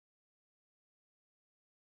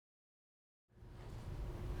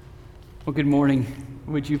Well, good morning.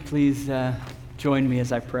 Would you please join me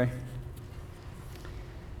as I pray?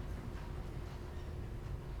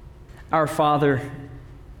 Our Father,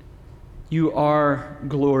 you are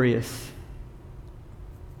glorious.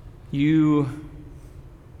 You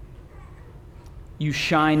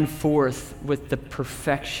shine forth with the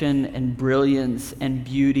perfection and brilliance and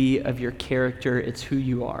beauty of your character. It's who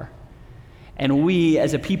you are. And we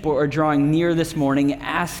as a people are drawing near this morning,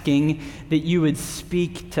 asking that you would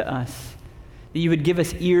speak to us, that you would give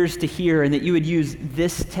us ears to hear, and that you would use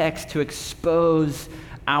this text to expose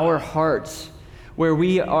our hearts where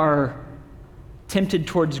we are tempted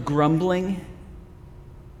towards grumbling,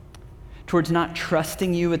 towards not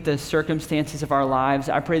trusting you with the circumstances of our lives.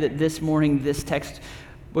 I pray that this morning this text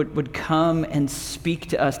would come and speak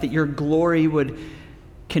to us, that your glory would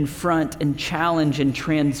confront and challenge and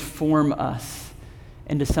transform us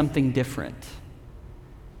into something different.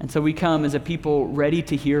 And so we come as a people ready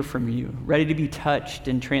to hear from you, ready to be touched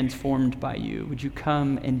and transformed by you. Would you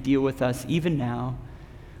come and deal with us even now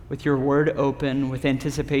with your word open, with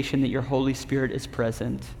anticipation that your Holy Spirit is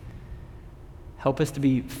present. Help us to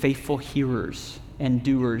be faithful hearers and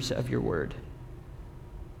doers of your word.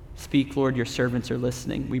 Speak, Lord, your servants are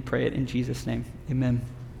listening. We pray it in Jesus' name. Amen.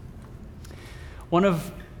 One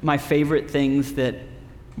of my favorite things that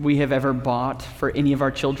we have ever bought for any of our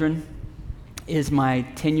children is my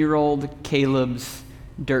 10-year-old Caleb's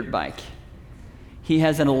dirt bike. He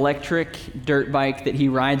has an electric dirt bike that he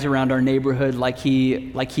rides around our neighborhood like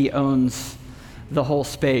he owns the whole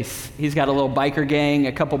space. He's got a little biker gang,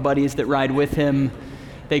 a couple buddies that ride with him.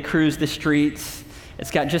 They cruise the streets.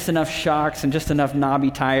 It's got just enough shocks and just enough knobby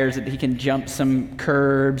tires that he can jump some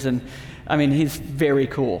curbs. And I mean, he's very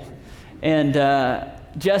cool. And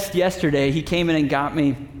just yesterday, he came in and got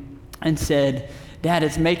me and said, "Dad,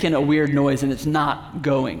 it's making a weird noise and it's not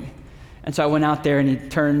going." And so I went out there and he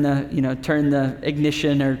turned the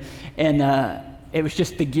ignition, and it was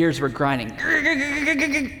just the gears were grinding.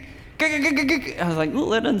 I was like, "Ooh,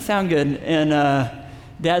 that doesn't sound good." And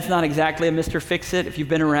Dad's not exactly a Mr. Fix-It. If you've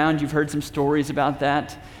been around, you've heard some stories about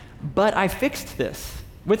that. But I fixed this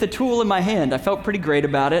with a tool in my hand. I felt pretty great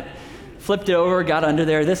about it. Flipped it over, got under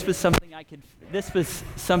there. This was something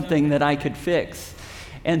that I could fix.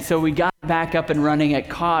 And so we got back up and running at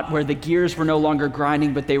caught where the gears were no longer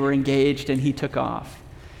grinding, but they were engaged, and he took off.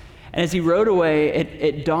 And as he rode away,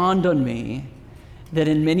 it dawned on me that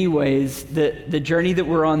in many ways, the journey that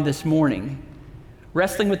we're on this morning,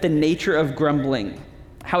 wrestling with the nature of grumbling,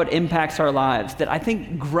 how it impacts our lives, that I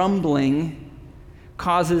think grumbling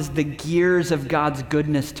causes the gears of God's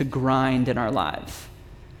goodness to grind in our lives,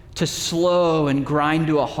 to slow and grind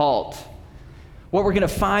to a halt. What we're going to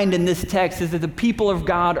find in this text is that the people of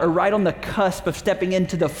God are right on the cusp of stepping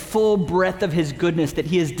into the full breadth of his goodness that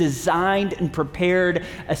he has designed and prepared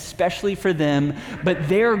especially for them, but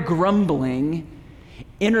their grumbling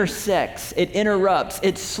intersects, it interrupts,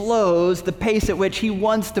 it slows the pace at which he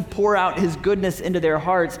wants to pour out his goodness into their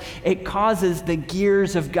hearts. It causes the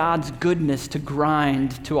gears of God's goodness to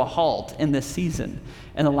grind to a halt in this season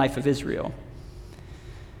in the life of Israel.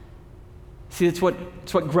 See, it's what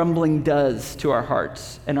grumbling does to our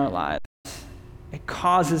hearts and our lives. It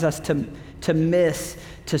causes us to miss,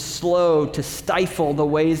 to slow, to stifle the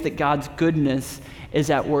ways that God's goodness is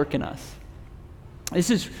at work in us. This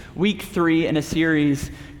is week 3 in a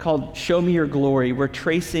series called Show Me Your Glory. We're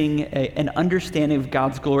tracing an understanding of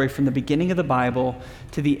God's glory from the beginning of the Bible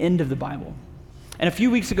to the end of the Bible. And a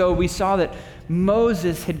few weeks ago, we saw that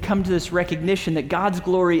Moses had come to this recognition that God's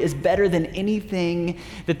glory is better than anything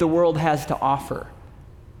that the world has to offer.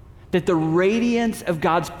 That the radiance of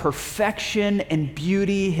God's perfection and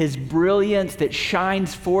beauty, his brilliance that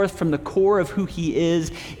shines forth from the core of who he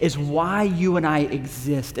is why you and I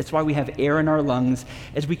exist. It's why we have air in our lungs.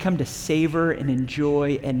 As we come to savor and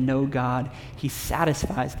enjoy and know God, he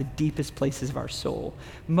satisfies the deepest places of our soul.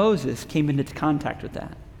 Moses came into contact with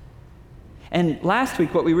that. And last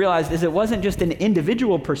week, what we realized is it wasn't just an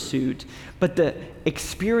individual pursuit, but the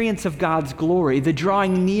experience of God's glory, the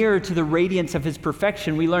drawing near to the radiance of his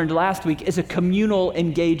perfection, we learned last week, is a communal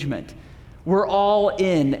engagement. We're all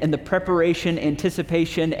in the preparation,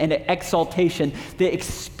 anticipation, and exaltation, the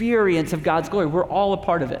experience of God's glory. We're all a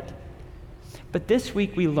part of it. But this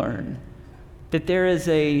week we learn that there's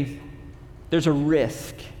a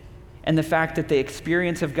risk, and the fact that the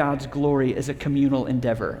experience of God's glory is a communal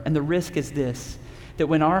endeavor. And the risk is this, that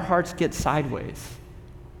when our hearts get sideways,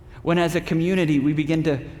 when as a community we begin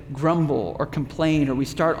to grumble or complain or we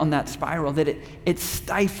start on that spiral, that it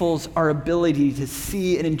stifles our ability to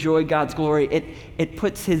see and enjoy God's glory. It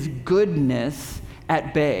puts his goodness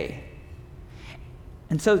at bay.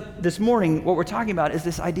 And so this morning, what we're talking about is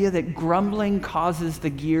this idea that grumbling causes the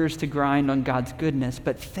gears to grind on God's goodness,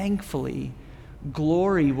 but thankfully,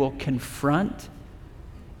 glory will confront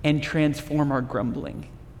and transform our grumbling.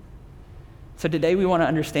 So today we want to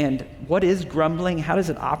understand, what is grumbling? How does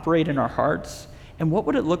it operate in our hearts? And what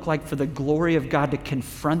would it look like for the glory of God to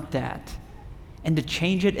confront that and to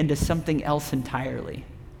change it into something else entirely?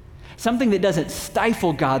 Something that doesn't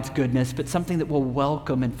stifle God's goodness, but something that will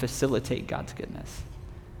welcome and facilitate God's goodness.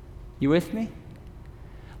 You with me?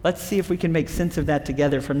 Let's see if we can make sense of that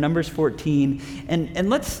together from Numbers 14. And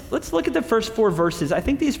let's look at the first 4 verses. I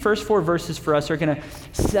think these first 4 verses for us are going to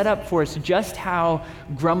set up for us just how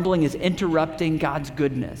grumbling is interrupting God's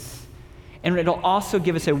goodness. And it'll also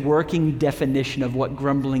give us a working definition of what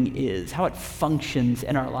grumbling is, how it functions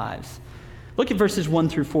in our lives. Look at verses 1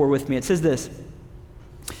 through 4 with me. It says this: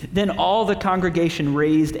 "Then all the congregation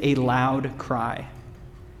raised a loud cry.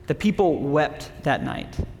 The people wept that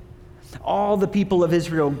night. All the people of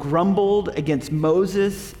Israel grumbled against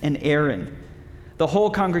Moses and Aaron. The whole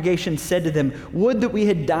congregation said to them, 'Would that we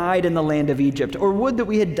had died in the land of Egypt, or would that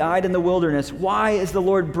we had died in the wilderness. Why is the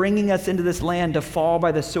Lord bringing us into this land to fall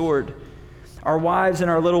by the sword? Our wives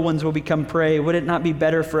and our little ones will become prey. Would it not be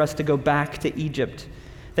better for us to go back to Egypt?'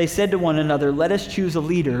 They said to one another, 'Let us choose a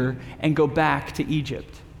leader and go back to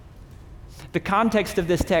Egypt.'" The context of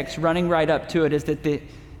this text, running right up to it, is that the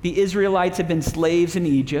Israelites had been slaves in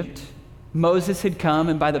Egypt. Moses had come,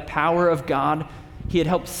 and by the power of God, he had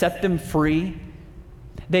helped set them free.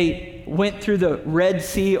 They went through the Red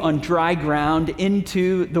Sea on dry ground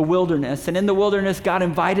into the wilderness. And in the wilderness, God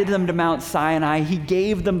invited them to Mount Sinai. He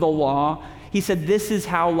gave them the law. He said, this is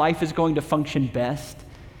how life is going to function best.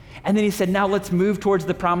 And then he said, now let's move towards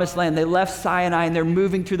the promised land. They left Sinai, and they're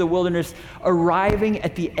moving through the wilderness, arriving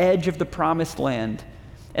at the edge of the promised land.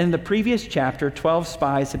 And in the previous chapter, 12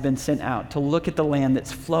 spies had been sent out to look at the land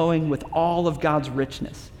that's flowing with all of God's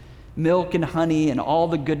richness, milk and honey and all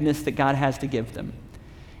the goodness that God has to give them.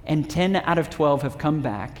 And 10 out of 12 have come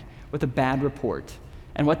back with a bad report.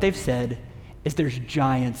 And what they've said is there's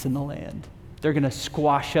giants in the land. They're going to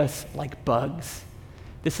squash us like bugs.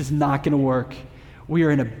 This is not going to work. We are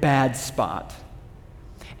in a bad spot.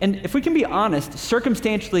 And if we can be honest,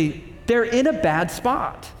 circumstantially, they're in a bad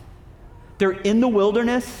spot. They're in the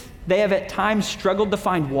wilderness. They have at times struggled to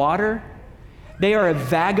find water. They are a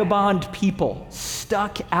vagabond people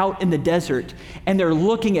stuck out in the desert, and they're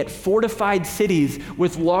looking at fortified cities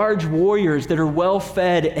with large warriors that are well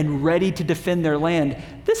fed and ready to defend their land.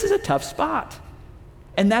 This is a tough spot.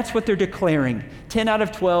 And that's what they're declaring. 10 out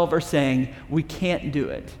of 12 are saying, we can't do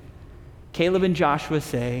it. Caleb and Joshua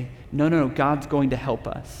say, no, God's going to help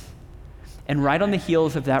us. And right on the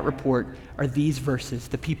heels of that report are these verses,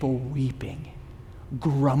 the people weeping,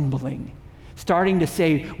 grumbling, starting to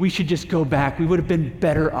say, we should just go back. We would have been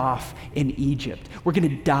better off in Egypt. We're going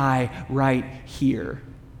to die right here.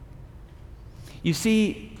 You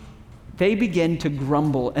see, they begin to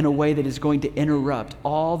grumble in a way that is going to interrupt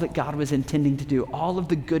all that God was intending to do, all of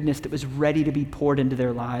the goodness that was ready to be poured into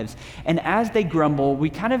their lives. And as they grumble, we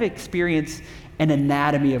kind of experience an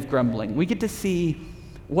anatomy of grumbling. We get to see,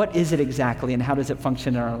 what is it exactly and how does it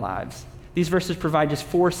function in our lives? These verses provide just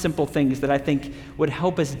 4 simple things that I think would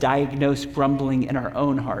help us diagnose grumbling in our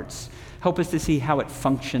own hearts, help us to see how it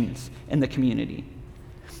functions in the community.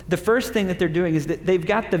 The first thing that they're doing is that they've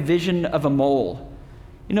got the vision of a mole.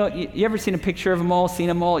 You know, you ever seen a picture of a mole, seen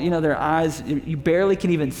a mole? You know, their eyes, you barely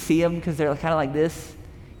can even see them because they're kind of like this,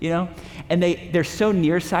 you know? And they're so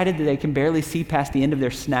nearsighted that they can barely see past the end of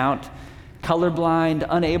their snout. Colorblind,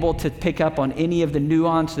 unable to pick up on any of the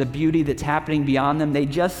nuance, the beauty that's happening beyond them. They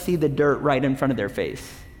just see the dirt right in front of their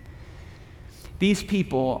face. These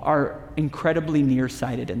people are incredibly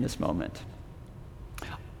nearsighted in this moment.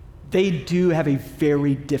 They do have a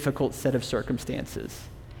very difficult set of circumstances.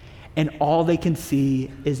 And all they can see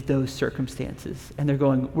is those circumstances. And they're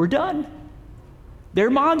going, we're done. They're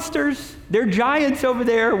monsters. They're giants over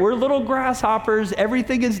there. We're little grasshoppers.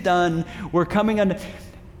 Everything is done. We're coming on.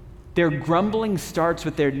 Their grumbling starts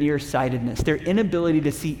with their nearsightedness, their inability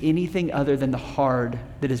to see anything other than the hard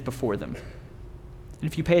that is before them. And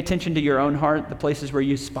if you pay attention to your own heart, the places where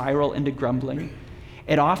you spiral into grumbling,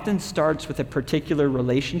 it often starts with a particular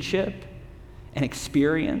relationship, an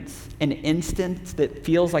experience, an instance that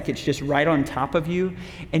feels like it's just right on top of you,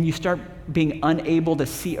 and you start being unable to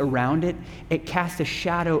see around it. It casts a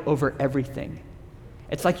shadow over everything.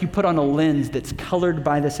 It's like you put on a lens that's colored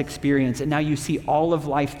by this experience, and now you see all of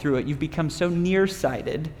life through it. You've become so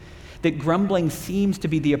nearsighted that grumbling seems to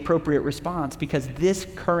be the appropriate response because this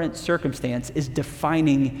current circumstance is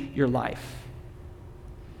defining your life.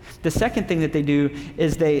 The second thing that they do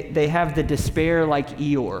is they have the despair like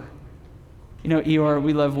Eeyore. You know, Eeyore,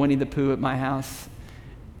 we love Winnie the Pooh at my house.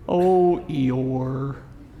 Oh, Eeyore.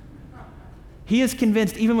 He is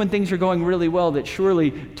convinced, even when things are going really well, that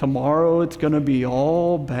surely tomorrow it's going to be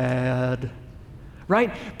all bad.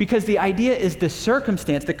 Right? Because the idea is the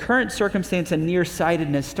circumstance, the current circumstance and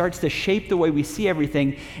nearsightedness starts to shape the way we see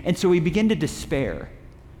everything, and so we begin to despair.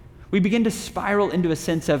 We begin to spiral into a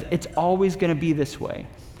sense of it's always going to be this way.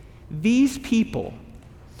 These people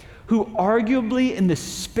who arguably in the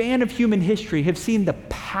span of human history have seen the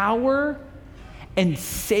power and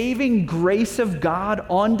saving grace of God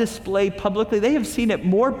on display publicly, they have seen it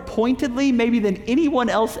more pointedly maybe than anyone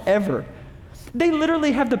else ever. They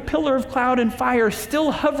literally have the pillar of cloud and fire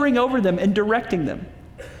still hovering over them and directing them.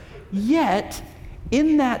 Yet,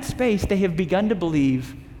 in that space, they have begun to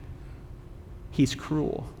believe he's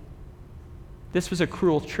cruel. This was a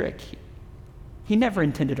cruel trick. He never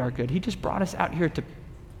intended our good. He just brought us out here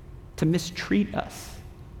to mistreat us.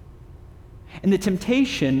 And the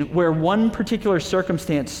temptation where one particular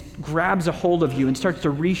circumstance grabs a hold of you and starts to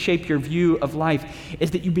reshape your view of life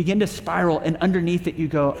is that you begin to spiral, and underneath it you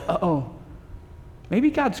go, uh-oh, maybe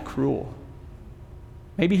God's cruel.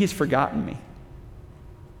 Maybe he's forgotten me.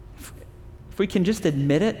 If we can just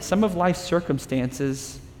admit it, some of life's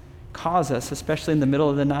circumstances cause us, especially in the middle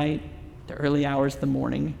of the night, the early hours of the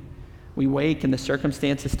morning, we wake and the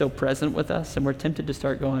circumstance is still present with us, and we're tempted to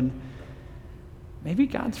start going, maybe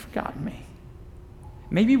God's forgotten me.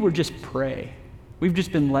 Maybe we're just prey. We've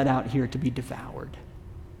just been let out here to be devoured.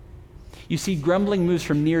 You see, grumbling moves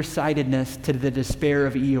from nearsightedness to the despair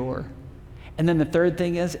of Eeyore. And then the third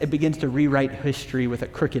thing is it begins to rewrite history with a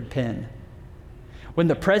crooked pen. When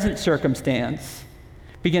the present circumstance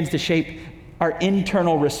begins to shape our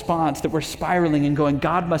internal response that we're spiraling and going,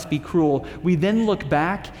 God must be cruel, we then look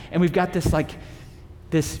back and we've got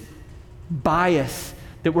this bias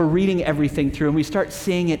that we're reading everything through, and we start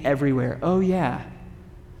seeing it everywhere. Oh yeah,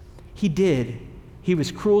 he did. He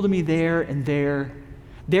was cruel to me there and there.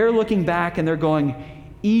 They're looking back and they're going,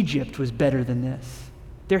 Egypt was better than this.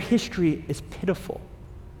 Their history is pitiful.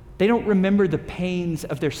 They don't remember the pains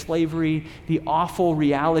of their slavery, the awful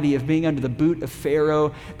reality of being under the boot of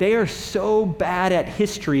Pharaoh. They are so bad at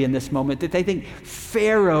history in this moment that they think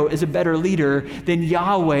Pharaoh is a better leader than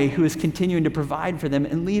Yahweh, who is continuing to provide for them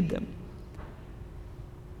and lead them.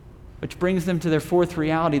 Which brings them to their fourth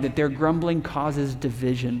reality, that their grumbling causes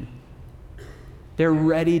division. They're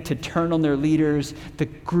ready to turn on their leaders. The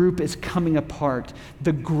group is coming apart.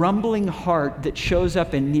 The grumbling heart that shows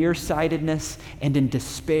up in nearsightedness and in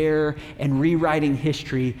despair and rewriting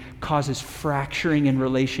history causes fracturing in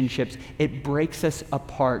relationships. It breaks us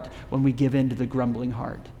apart when we give in to the grumbling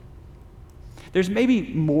heart. There's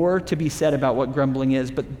maybe more to be said about what grumbling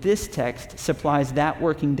is, but this text supplies that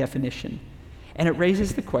working definition. And it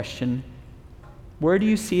raises the question, where do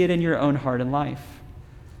you see it in your own heart and life?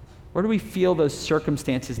 Where do we feel those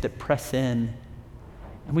circumstances that press in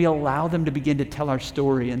and we allow them to begin to tell our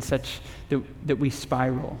story in such that we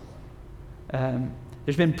spiral?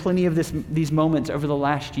 There's been plenty of these moments over the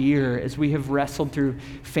last year as we have wrestled through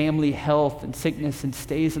family health and sickness and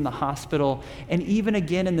stays in the hospital, and even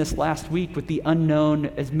again in this last week with the unknown,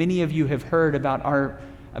 as many of you have heard about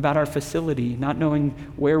our facility, not knowing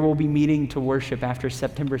where we'll be meeting to worship after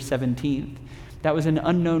September 17th. That was an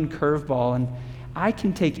unknown curveball, and I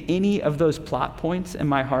can take any of those plot points in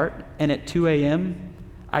my heart, and at 2 a.m.,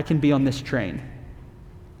 I can be on this train.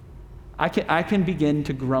 I can begin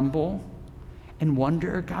to grumble and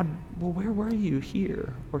wonder, God, well, where were you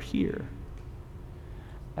here or here?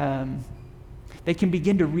 They can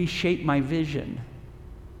begin to reshape my vision.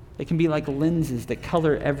 They can be like lenses that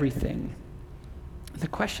color everything. The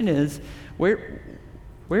question is, where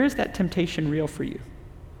is that temptation real for you?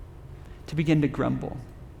 To begin to grumble.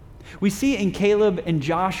 We see in Caleb and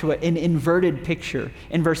Joshua an inverted picture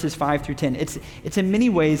in verses 5 through 10. It's in many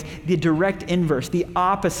ways the direct inverse, the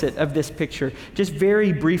opposite of this picture. Just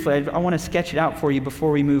very briefly, I want to sketch it out for you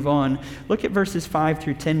before we move on. Look at verses 5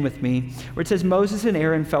 through 10 with me, where it says, Moses and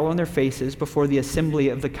Aaron fell on their faces before the assembly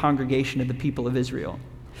of the congregation of the people of Israel.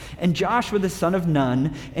 And Joshua the son of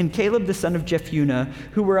Nun and Caleb the son of Jephunneh,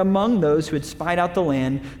 who were among those who had spied out the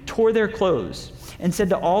land, tore their clothes and said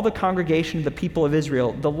to all the congregation of the people of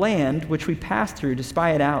Israel, the land which we passed through to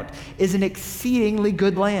spy it out is an exceedingly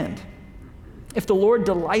good land. If the Lord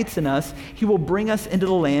delights in us, he will bring us into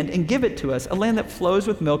the land and give it to us, a land that flows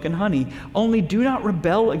with milk and honey. Only do not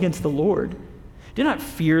rebel against the Lord. Do not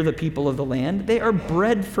fear the people of the land. They are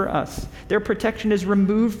bread for us. Their protection is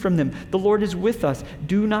removed from them. The Lord is with us.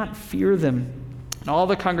 Do not fear them. And all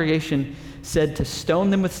the congregation said to stone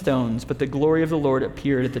them with stones, but the glory of the Lord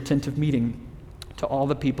appeared at the tent of meeting to all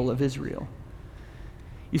the people of Israel.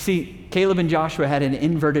 You see, Caleb and Joshua had an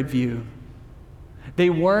inverted view. They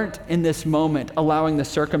weren't in this moment allowing the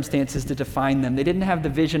circumstances to define them. They didn't have the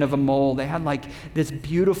vision of a mole. They had like this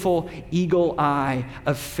beautiful eagle eye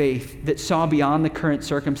of faith that saw beyond the current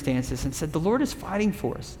circumstances and said, the Lord is fighting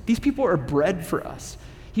for us. These people are bred for us.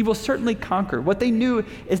 He will certainly conquer. What they knew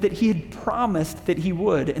is that he had promised that he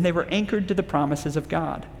would, and they were anchored to the promises of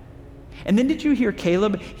God. And then did you hear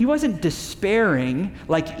Caleb? He wasn't despairing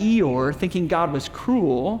like Eeyore, thinking God was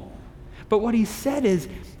cruel. But what he said is,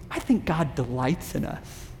 I think God delights in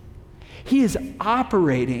us. He is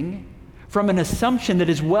operating from an assumption that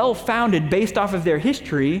is well-founded based off of their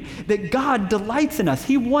history, that God delights in us.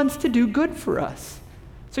 He wants to do good for us.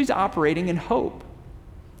 So he's operating in hope.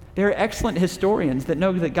 There are excellent historians that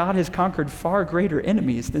know that God has conquered far greater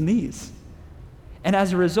enemies than these. And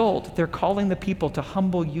as a result, they're calling the people to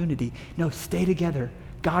humble unity. No, stay together.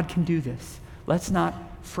 God can do this. Let's not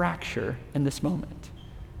fracture in this moment.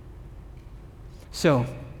 So,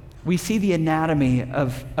 we see the anatomy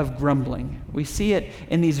of grumbling. We see it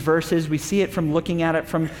in these verses. We see it from looking at it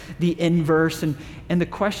from the inverse. And the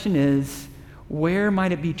question is, where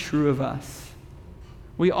might it be true of us?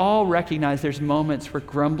 We all recognize there's moments where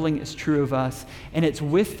grumbling is true of us. And it's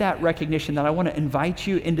with that recognition that I want to invite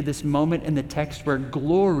you into this moment in the text where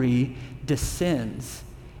glory descends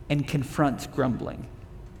and confronts grumbling.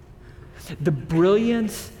 The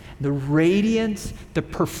brilliance, the radiance, the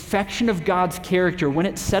perfection of God's character, when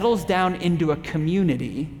it settles down into a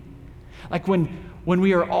community, like when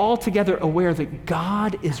we are all together aware that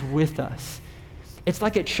God is with us, it's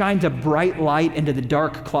like it shines a bright light into the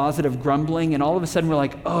dark closet of grumbling, and all of a sudden we're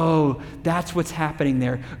like, oh, that's what's happening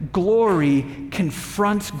there. Glory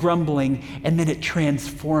confronts grumbling, and then it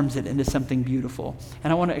transforms it into something beautiful.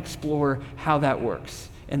 And I want to explore how that works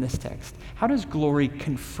in this text. How does glory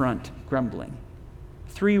confront grumbling?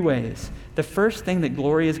 3 ways. The first thing that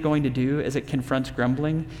glory is going to do as it confronts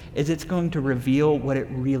grumbling is it's going to reveal what it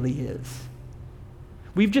really is.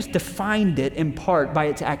 We've just defined it in part by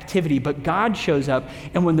its activity, but God shows up,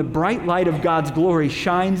 and when the bright light of God's glory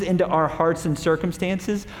shines into our hearts and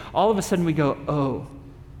circumstances, all of a sudden we go, oh,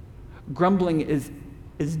 grumbling is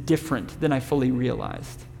different than I fully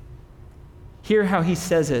realized. Hear how he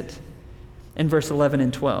says it in verse 11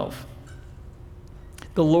 and 12.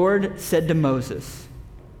 The Lord said to Moses,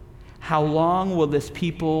 how long will this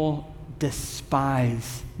people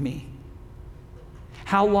despise me?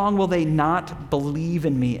 How long will they not believe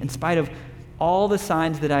in me in spite of all the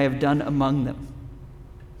signs that I have done among them?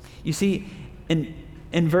 You see, in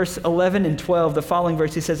verse 11 and 12, the following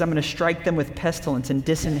verse, he says, I'm going to strike them with pestilence and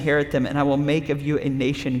disinherit them, and I will make of you a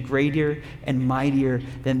nation greater and mightier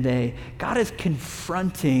than they. God is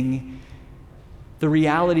confronting the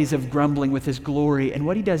realities of grumbling with his glory, and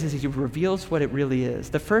what he does is he reveals what it really is.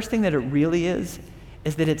 The first thing that it really is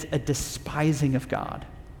that it's a despising of God.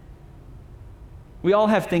 We all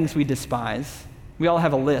have things we despise. We all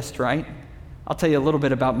have a list, right? I'll tell you a little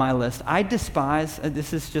bit about my list. I despise,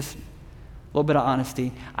 this is just a little bit of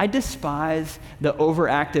honesty, I despise the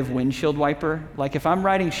overactive windshield wiper. Like if I'm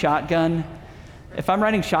riding shotgun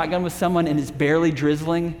with someone and it's barely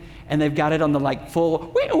drizzling and they've got it on the like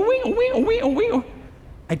full,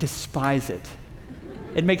 I despise it.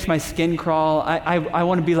 It makes my skin crawl. I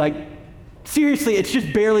want to be like, seriously, it's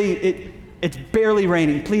just barely, it's barely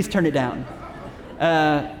raining. Please turn it down.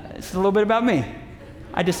 It's a little bit about me.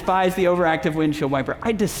 I despise the overactive windshield wiper.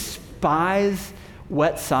 I despise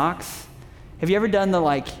wet socks. Have you ever done the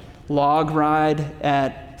like log ride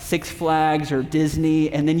at Six Flags or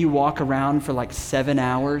Disney, and then you walk around for like 7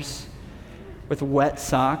 hours with wet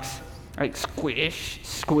socks? Like squish,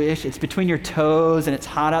 squish. It's between your toes and it's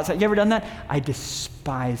hot outside. You ever done that? I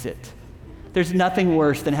despise it. There's nothing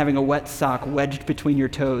worse than having a wet sock wedged between your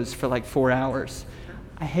toes for like 4 hours.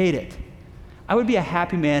 I hate it. I would be a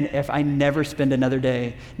happy man if I never spend another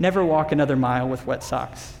day, never walk another mile with wet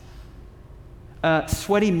socks.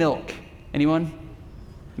 Sweaty milk. Anyone?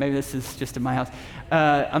 Maybe this is just in my house.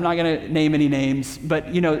 I'm not going to name any names,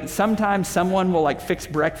 but you know, sometimes someone will like fix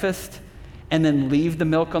breakfast and then leave the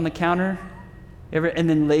milk on the counter. And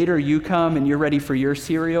then later you come and you're ready for your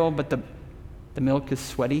cereal, but the milk is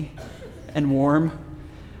sweaty and warm.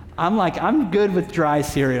 I'm good with dry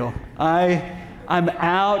cereal. I'm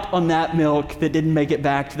out on that milk that didn't make it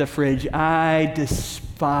back to the fridge. I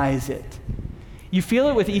despise it. You feel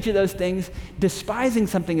it with each of those things. Despising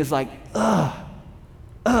something is like, ugh.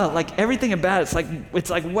 like everything about it's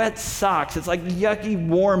like wet socks. It's like yucky,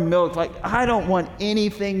 warm milk. Like, I don't want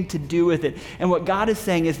anything to do with it. And what God is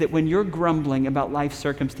saying is that when you're grumbling about life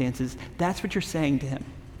circumstances, that's what you're saying to him.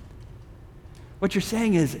 What you're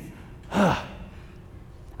saying is, I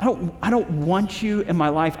don't want you in my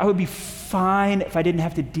life. I would be fine if I didn't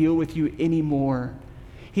have to deal with you anymore.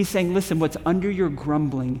 He's saying, listen, what's under your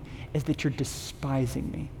grumbling is that you're despising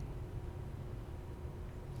me.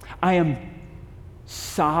 I am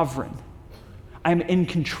sovereign. I am in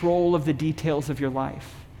control of the details of your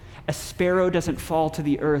life. A sparrow doesn't fall to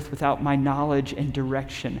the earth without my knowledge and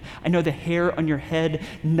direction. I know the hair on your head.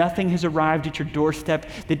 Nothing has arrived at your doorstep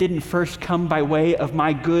that didn't first come by way of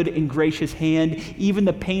my good and gracious hand, even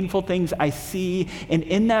the painful things I see. And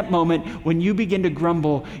in that moment, when you begin to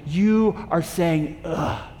grumble, you are saying,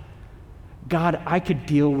 God, I could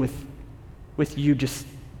deal with you just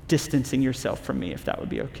distancing yourself from me if that would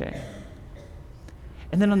be okay.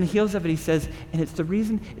 And then on the heels of it, he says, and it's the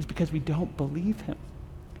reason is because we don't believe him.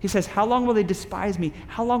 He says, how long will they despise me?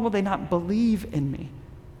 How long will they not believe in me?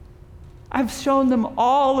 I've shown them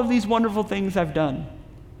all of these wonderful things I've done.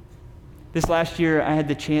 This last year, I had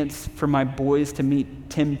the chance for my boys to meet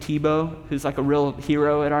Tim Tebow, who's like a real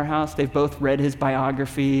hero at our house. They've both read his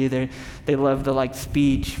biography. They love the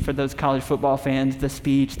speech, for those college football fans, the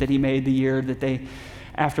speech that he made the year that they,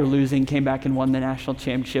 after losing, came back and won the national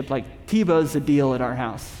championship. Like, Tebow's the deal at our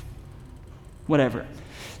house. Whatever.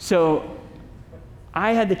 So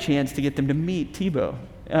I had the chance to get them to meet Tebow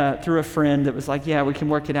through a friend that was like, yeah, we can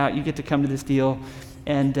work it out. You get to come to this deal.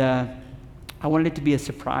 And I wanted it to be a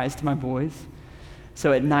surprise to my boys.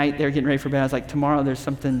 So at night, they're getting ready for bed. I was like, tomorrow there's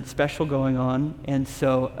something special going on. And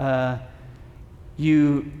so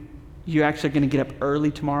you actually are going to get up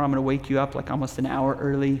early tomorrow. I'm going to wake you up like almost an hour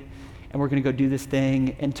early. And we're going to go do this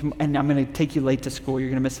thing. And I'm going to take you late to school. You're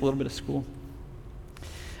going to miss a little bit of school.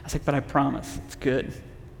 I was like, but I promise, it's good.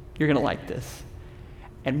 You're going to like this.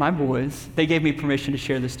 And my boys, they gave me permission to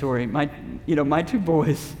share the story. My two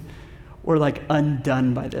boys were like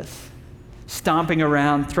undone by this. Stomping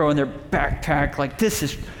around, throwing their backpack like,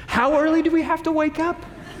 how early do we have to wake up?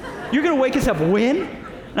 You're gonna wake us up when?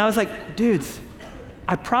 And I was like, dudes,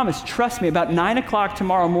 I promise, trust me, about 9 o'clock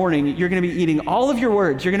tomorrow morning, you're gonna be eating all of your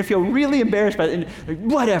words. You're gonna feel really embarrassed by it. And, like,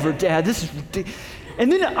 whatever, Dad, this is ridiculous.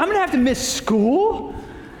 And then I'm gonna have to miss school?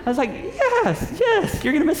 I was like, yes,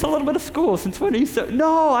 you're going to miss a little bit of school. Since when are you so?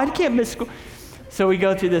 No, I can't miss school. So we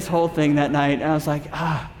go through this whole thing that night, and I was like,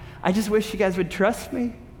 I just wish you guys would trust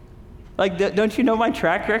me. Like, don't you know my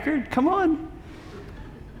track record? Come on.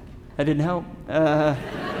 That didn't help.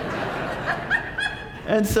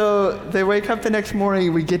 And so they wake up the next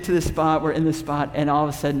morning, we get to the spot, we're in the spot, and all of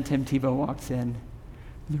a sudden Tim Tebow walks in. And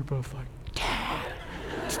they're both like, Dad,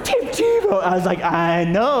 it's Tim Tebow. I was like, I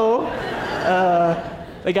know.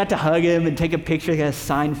 They got to hug him and take a picture. They got a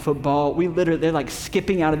signed football. They're like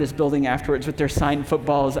skipping out of this building afterwards with their signed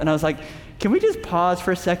footballs. And I was like, can we just pause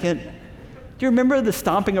for a second? Do you remember the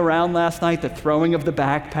stomping around last night, the throwing of the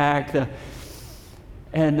backpack?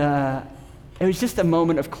 It was just a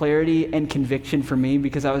moment of clarity and conviction for me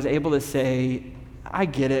because I was able to say, I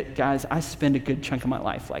get it, guys. I spend a good chunk of my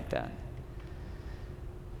life like that.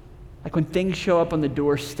 Like when things show up on the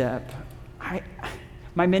doorstep,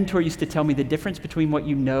 my mentor used to tell me the difference between what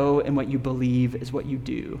you know and what you believe is what you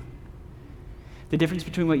do. The difference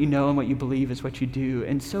between what you know and what you believe is what you do.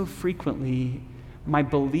 And so frequently, my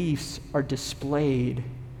beliefs are displayed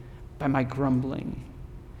by my grumbling.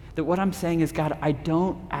 That what I'm saying is, God, I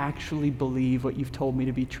don't actually believe what you've told me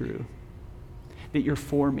to be true. That you're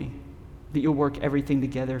for me. That you'll work everything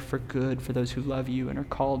together for good for those who love you and are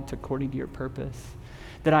called according to your purpose.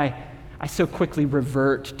 That I so quickly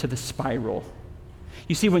revert to the spiral.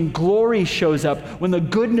 You see, when glory shows up, when the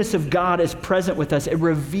goodness of God is present with us, it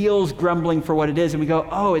reveals grumbling for what it is. And we go,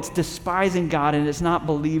 oh, it's despising God and it's not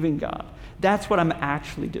believing God. That's what I'm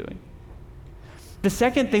actually doing. The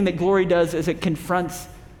second thing that glory does is it confronts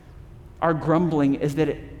our grumbling is that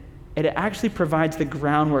it actually provides the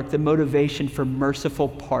groundwork, the motivation for merciful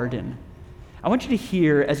pardon. I want you to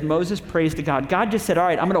hear as Moses prays to God, God just said, all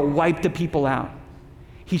right, I'm going to wipe the people out.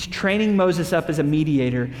 He's training Moses up as a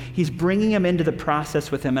mediator. He's bringing him into the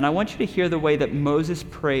process with him. And I want you to hear the way that Moses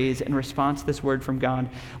prays in response to this word from God.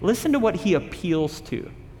 Listen to what he appeals to.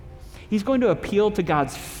 He's going to appeal to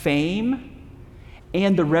God's fame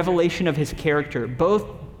and the revelation of his character, both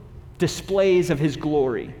displays of his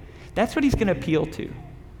glory. That's what he's going to appeal to.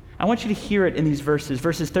 I want you to hear it in these verses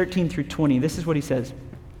 13 through 20. This is what he says.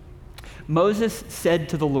 Moses said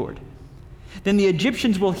to the Lord, then the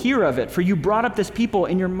Egyptians will hear of it, for you brought up this people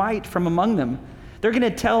in your might from among them. They're going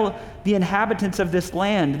to tell the inhabitants of this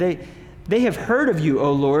land. They have heard of you,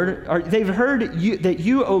 O Lord, or they've heard that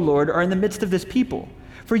you, O Lord, are in the midst of this people.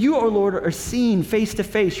 For you, O Lord, are seen face to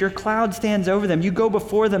face. Your cloud stands over them. You go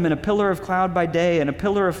before them in a pillar of cloud by day and a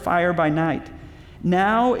pillar of fire by night.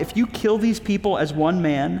 Now, if you kill these people as one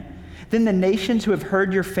man, then the nations who have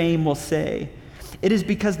heard your fame will say, it is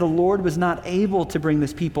because the Lord was not able to bring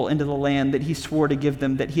this people into the land that he swore to give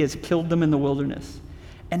them, that he has killed them in the wilderness.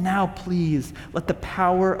 And now, please, let the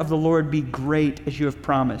power of the Lord be great as you have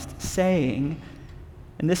promised, saying,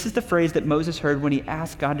 and this is the phrase that Moses heard when he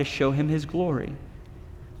asked God to show him his glory.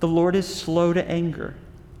 The Lord is slow to anger,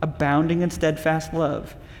 abounding in steadfast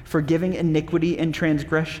love, forgiving iniquity and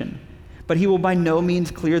transgression. But he will by no means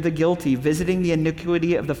clear the guilty, visiting the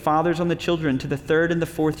iniquity of the fathers on the children to the third and the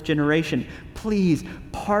fourth generation. Please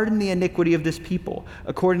pardon the iniquity of this people,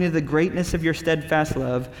 according to the greatness of your steadfast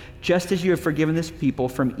love, just as you have forgiven this people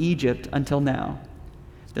from Egypt until now.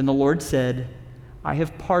 Then the Lord said, I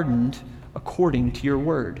have pardoned according to your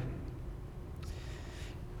word.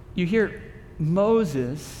 You hear,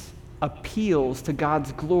 Moses appeals to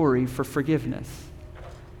God's glory for forgiveness.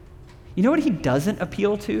 You know what he doesn't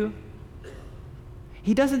appeal to?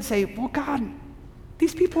 He doesn't say, well, God,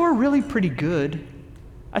 these people are really pretty good.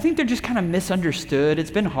 I think they're just kind of misunderstood. It's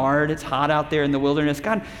been hard. It's hot out there in the wilderness.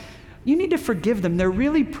 God, you need to forgive them. They're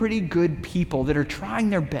really pretty good people that are trying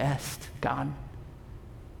their best, God.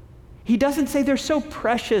 He doesn't say they're so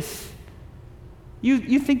precious.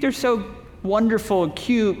 You think they're so wonderful,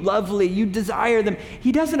 cute, lovely. You desire them.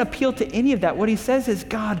 He doesn't appeal to any of that. What he says is,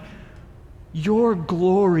 God, your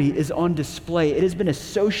glory is on display. It has been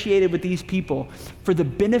associated with these people for the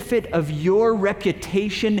benefit of your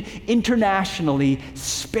reputation internationally.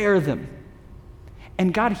 Spare them.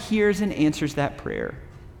 And God hears and answers that prayer.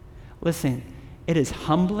 Listen, it is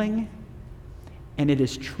humbling and it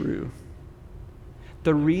is true.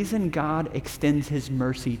 The reason God extends his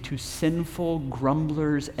mercy to sinful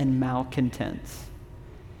grumblers and malcontents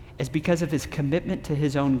is because of his commitment to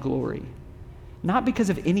his own glory. Not because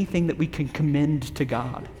of anything that we can commend to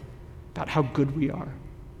God about how good we are.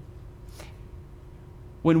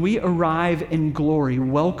 When we arrive in glory,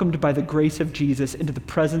 welcomed by the grace of Jesus into the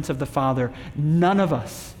presence of the Father, none of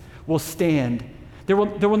us will stand. There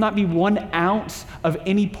will not be 1 ounce of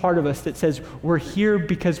any part of us that says we're here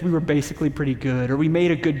because we were basically pretty good, or we made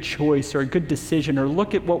a good choice or a good decision, or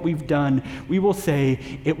look at what we've done. We will say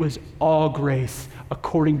it was all grace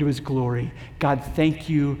according to his glory. God, thank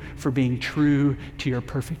you for being true to your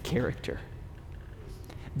perfect character.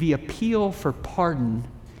 The appeal for pardon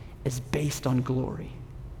is based on glory.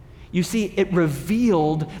 You see, it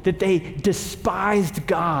revealed that they despised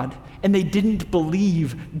God and they didn't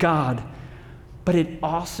believe God, but it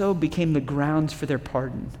also became the grounds for their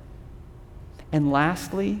pardon. And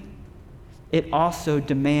lastly, it also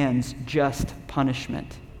demands just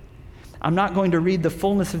punishment. I'm not going to read the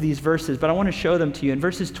fullness of these verses, but I want to show them to you. In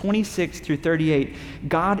verses 26 through 38,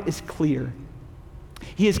 God is clear.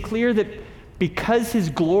 He is clear that because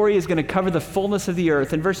his glory is going to cover the fullness of the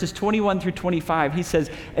earth. In verses 21 through 25, he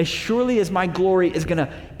says, as surely as my glory is going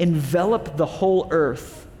to envelop the whole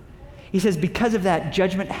earth, he says, because of that,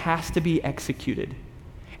 judgment has to be executed.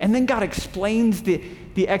 And then God explains the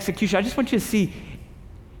execution. I just want you to see,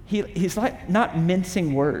 he's like not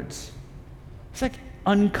mincing words. He's like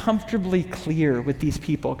uncomfortably clear with these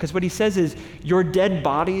people, because what he says is, your dead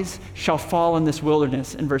bodies shall fall in this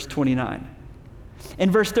wilderness, in verse 29.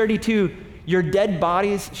 In verse 32, your dead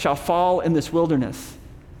bodies shall fall in this wilderness.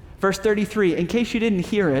 Verse 33, in case you didn't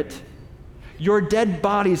hear it, your dead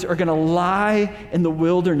bodies are going to lie in the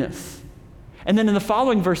wilderness. And then in the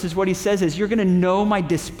following verses, what he says is, you're going to know my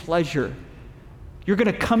displeasure. You're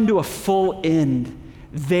going to come to a full end.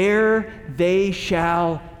 There they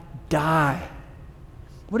shall die.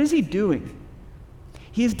 What is he doing?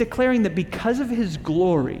 He is declaring that because of his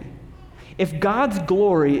glory, if God's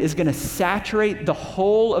glory is going to saturate the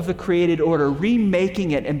whole of the created order,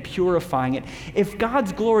 remaking it and purifying it, if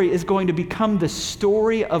God's glory is going to become the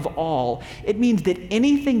story of all, it means that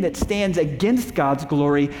anything that stands against God's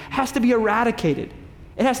glory has to be eradicated.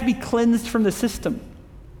 It has to be cleansed from the system.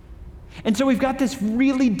 And so we've got this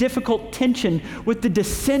really difficult tension with the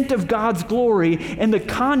descent of God's glory in the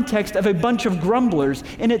context of a bunch of grumblers.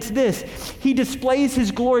 And it's this: he displays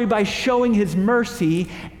his glory by showing his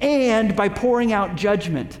mercy and by pouring out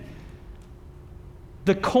judgment.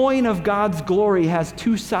 The coin of God's glory has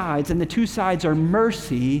two sides, and the two sides are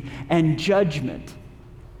mercy and judgment.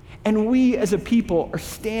 And we as a people are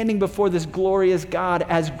standing before this glorious God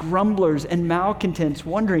as grumblers and malcontents,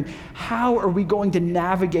 wondering, how are we going to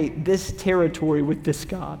navigate this territory with this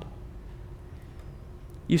God?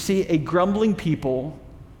 You see, a grumbling people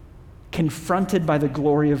confronted by the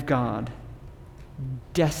glory of God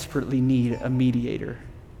desperately need a mediator.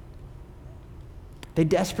 They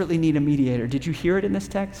desperately need a mediator. Did you hear it in this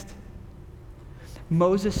text?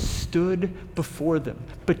 Moses stood before them,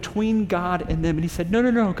 between God and them, and he said,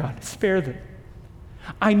 no, God, spare them.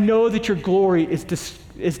 I know that your glory is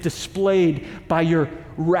displayed by your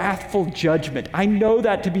wrathful judgment. I know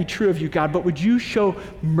that to be true of you, God, but would you show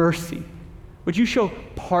mercy? Would you show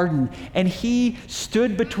pardon? And he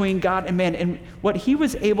stood between God and man, and what he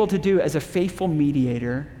was able to do as a faithful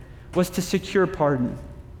mediator was to secure pardon.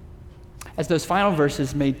 As those final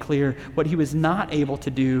verses made clear, what he was not able to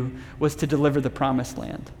do was to deliver the promised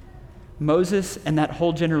land. Moses and that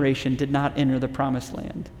whole generation did not enter the promised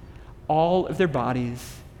land. All of their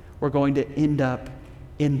bodies were going to end up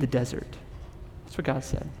in the desert. That's what God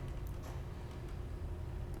said.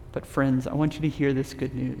 But friends, I want you to hear this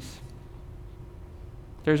good news.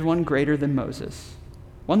 There's one greater than Moses,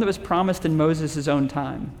 one that was promised in Moses' own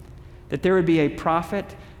time, that there would be a prophet,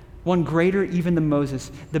 one greater even than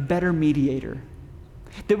Moses, the better mediator,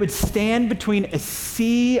 that would stand between a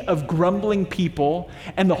sea of grumbling people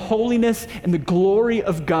and the holiness and the glory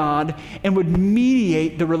of God and would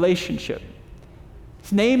mediate the relationship.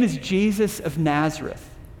 His name is Jesus of Nazareth.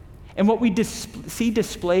 And what we see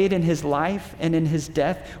displayed in his life and in his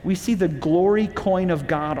death, we see the glory coin of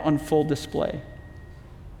God on full display.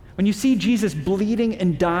 When you see Jesus bleeding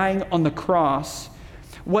and dying on the cross,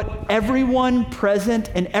 what everyone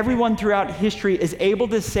present and everyone throughout history is able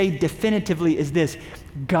to say definitively is this: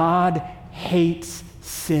 God hates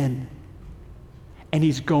sin, and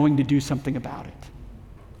he's going to do something about it.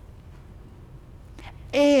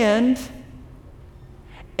 And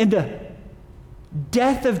in the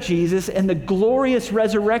death of Jesus and the glorious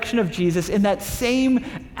resurrection of Jesus, in that same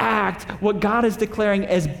act, what God is declaring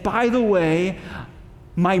as, by the way,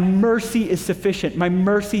 my mercy is sufficient. My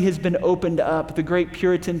mercy has been opened up. The great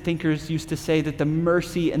Puritan thinkers used to say that the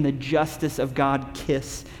mercy and the justice of God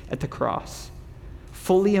kiss at the cross.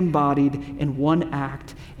 Fully embodied in one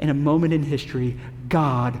act, in a moment in history,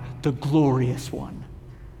 God, the glorious one.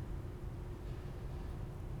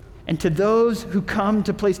 And to those who come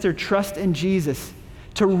to place their trust in Jesus,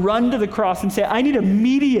 to run to the cross and say, I need a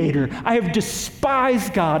mediator. I have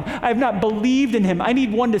despised God. I have not believed in him. I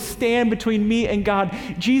need one to stand between me and God.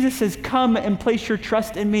 Jesus says, come and place your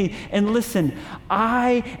trust in me. And listen,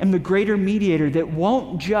 I am the greater mediator that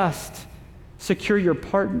won't just secure your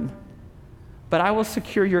pardon, but I will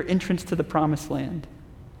secure your entrance to the promised land.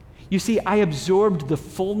 You see, I absorbed the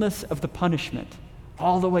fullness of the punishment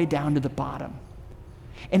all the way down to the bottom.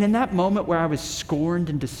 And in that moment where I was scorned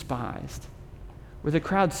and despised, where the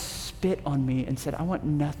crowd spit on me and said, I want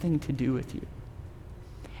nothing to do with you,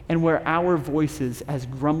 and where our voices as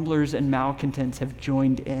grumblers and malcontents have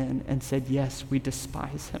joined in and said, yes, we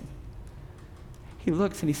despise him, he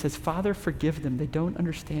looks and he says, Father, forgive them. They don't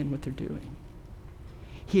understand what they're doing.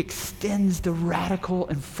 He extends the radical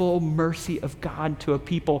and full mercy of God to a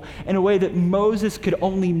people in a way that Moses could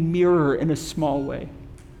only mirror in a small way.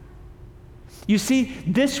 You see,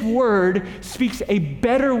 this word speaks a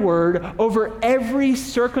better word over every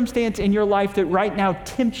circumstance in your life that right now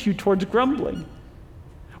tempts you towards grumbling.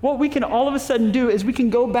 What we can all of a sudden do is we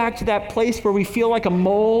can go back to that place where we feel like a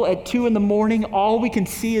mole at 2 a.m. All we can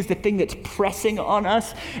see is the thing that's pressing on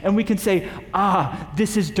us, and we can say,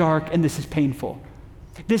 this is dark and this is painful.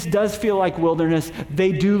 This does feel like wilderness.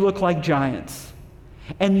 They do look like giants.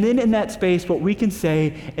 And then in that space, what we can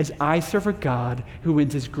say is, I serve a God who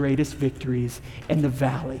wins his greatest victories in the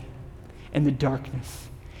valley, in the darkness.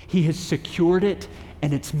 He has secured it,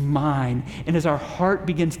 and it's mine. And as our heart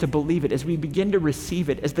begins to believe it, as we begin to receive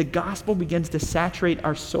it, as the gospel begins to saturate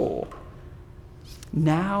our soul,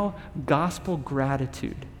 now gospel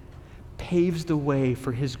gratitude paves the way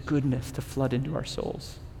for his goodness to flood into our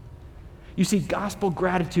souls. You see, gospel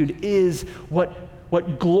gratitude is what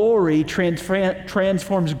glory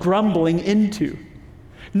transforms grumbling into.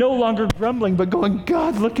 No longer grumbling, but going,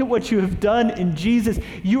 God, look at what you have done in Jesus.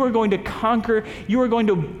 You are going to conquer.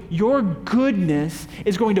 Your goodness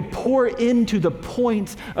is going to pour into the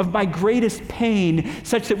points of my greatest pain,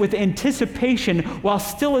 such that with anticipation, while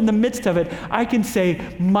still in the midst of it, I can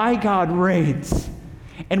say, my God reigns.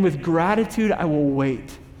 And with gratitude, I will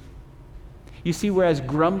wait. You see, whereas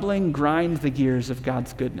grumbling grinds the gears of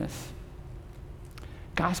God's goodness,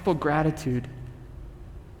 gospel gratitude,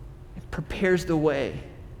 it prepares the way.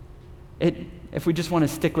 If we just want to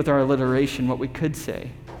stick with our alliteration, what we could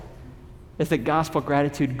say is that gospel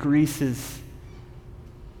gratitude greases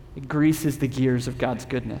the gears of God's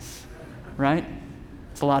goodness, right?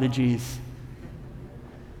 It's a lot of G's.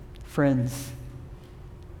 Friends,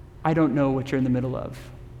 I don't know what you're in the middle of,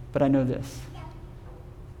 but I know this.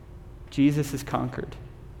 Jesus has conquered.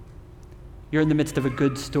 You're in the midst of a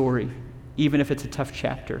good story, even if it's a tough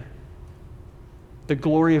chapter. The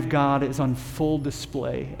glory of God is on full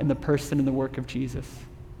display in the person and the work of Jesus.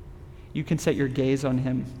 You can set your gaze on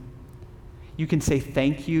him. You can say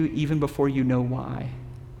thank you even before you know why.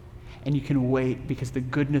 And you can wait because the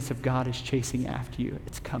goodness of God is chasing after you.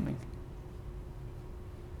 It's coming.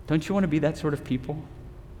 Don't you want to be that sort of people?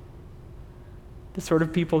 The sort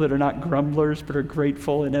of people that are not grumblers but are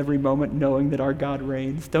grateful in every moment knowing that our God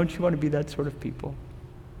reigns. Don't you want to be that sort of people?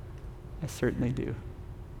 I certainly do.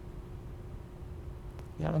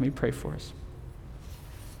 Yeah, let me pray for us.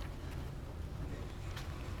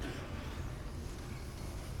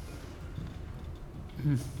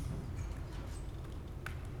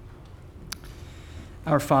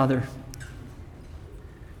 Our Father,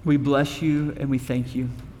 we bless you and we thank you.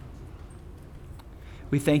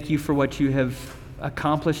 We thank you for what you have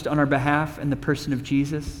accomplished on our behalf in the person of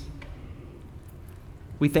Jesus.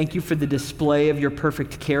 We thank you for the display of your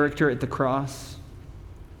perfect character at the cross.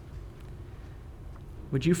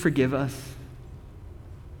 Would you forgive us?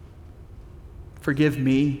 Forgive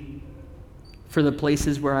me for the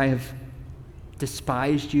places where I have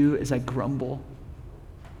despised you as I grumble.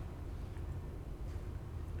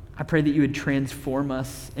 I pray that you would transform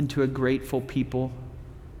us into a grateful people,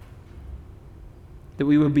 that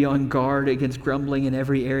we would be on guard against grumbling in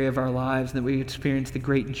every area of our lives, and that we would experience the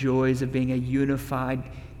great joys of being a unified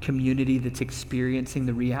community that's experiencing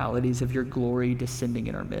the realities of your glory descending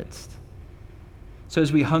in our midst. So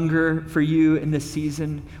as we hunger for you in this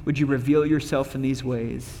season, would you reveal yourself in these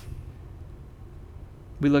ways?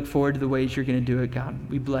 We look forward to the ways you're going to do it, God.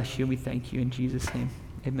 We bless you and we thank you in Jesus' name.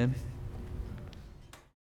 Amen.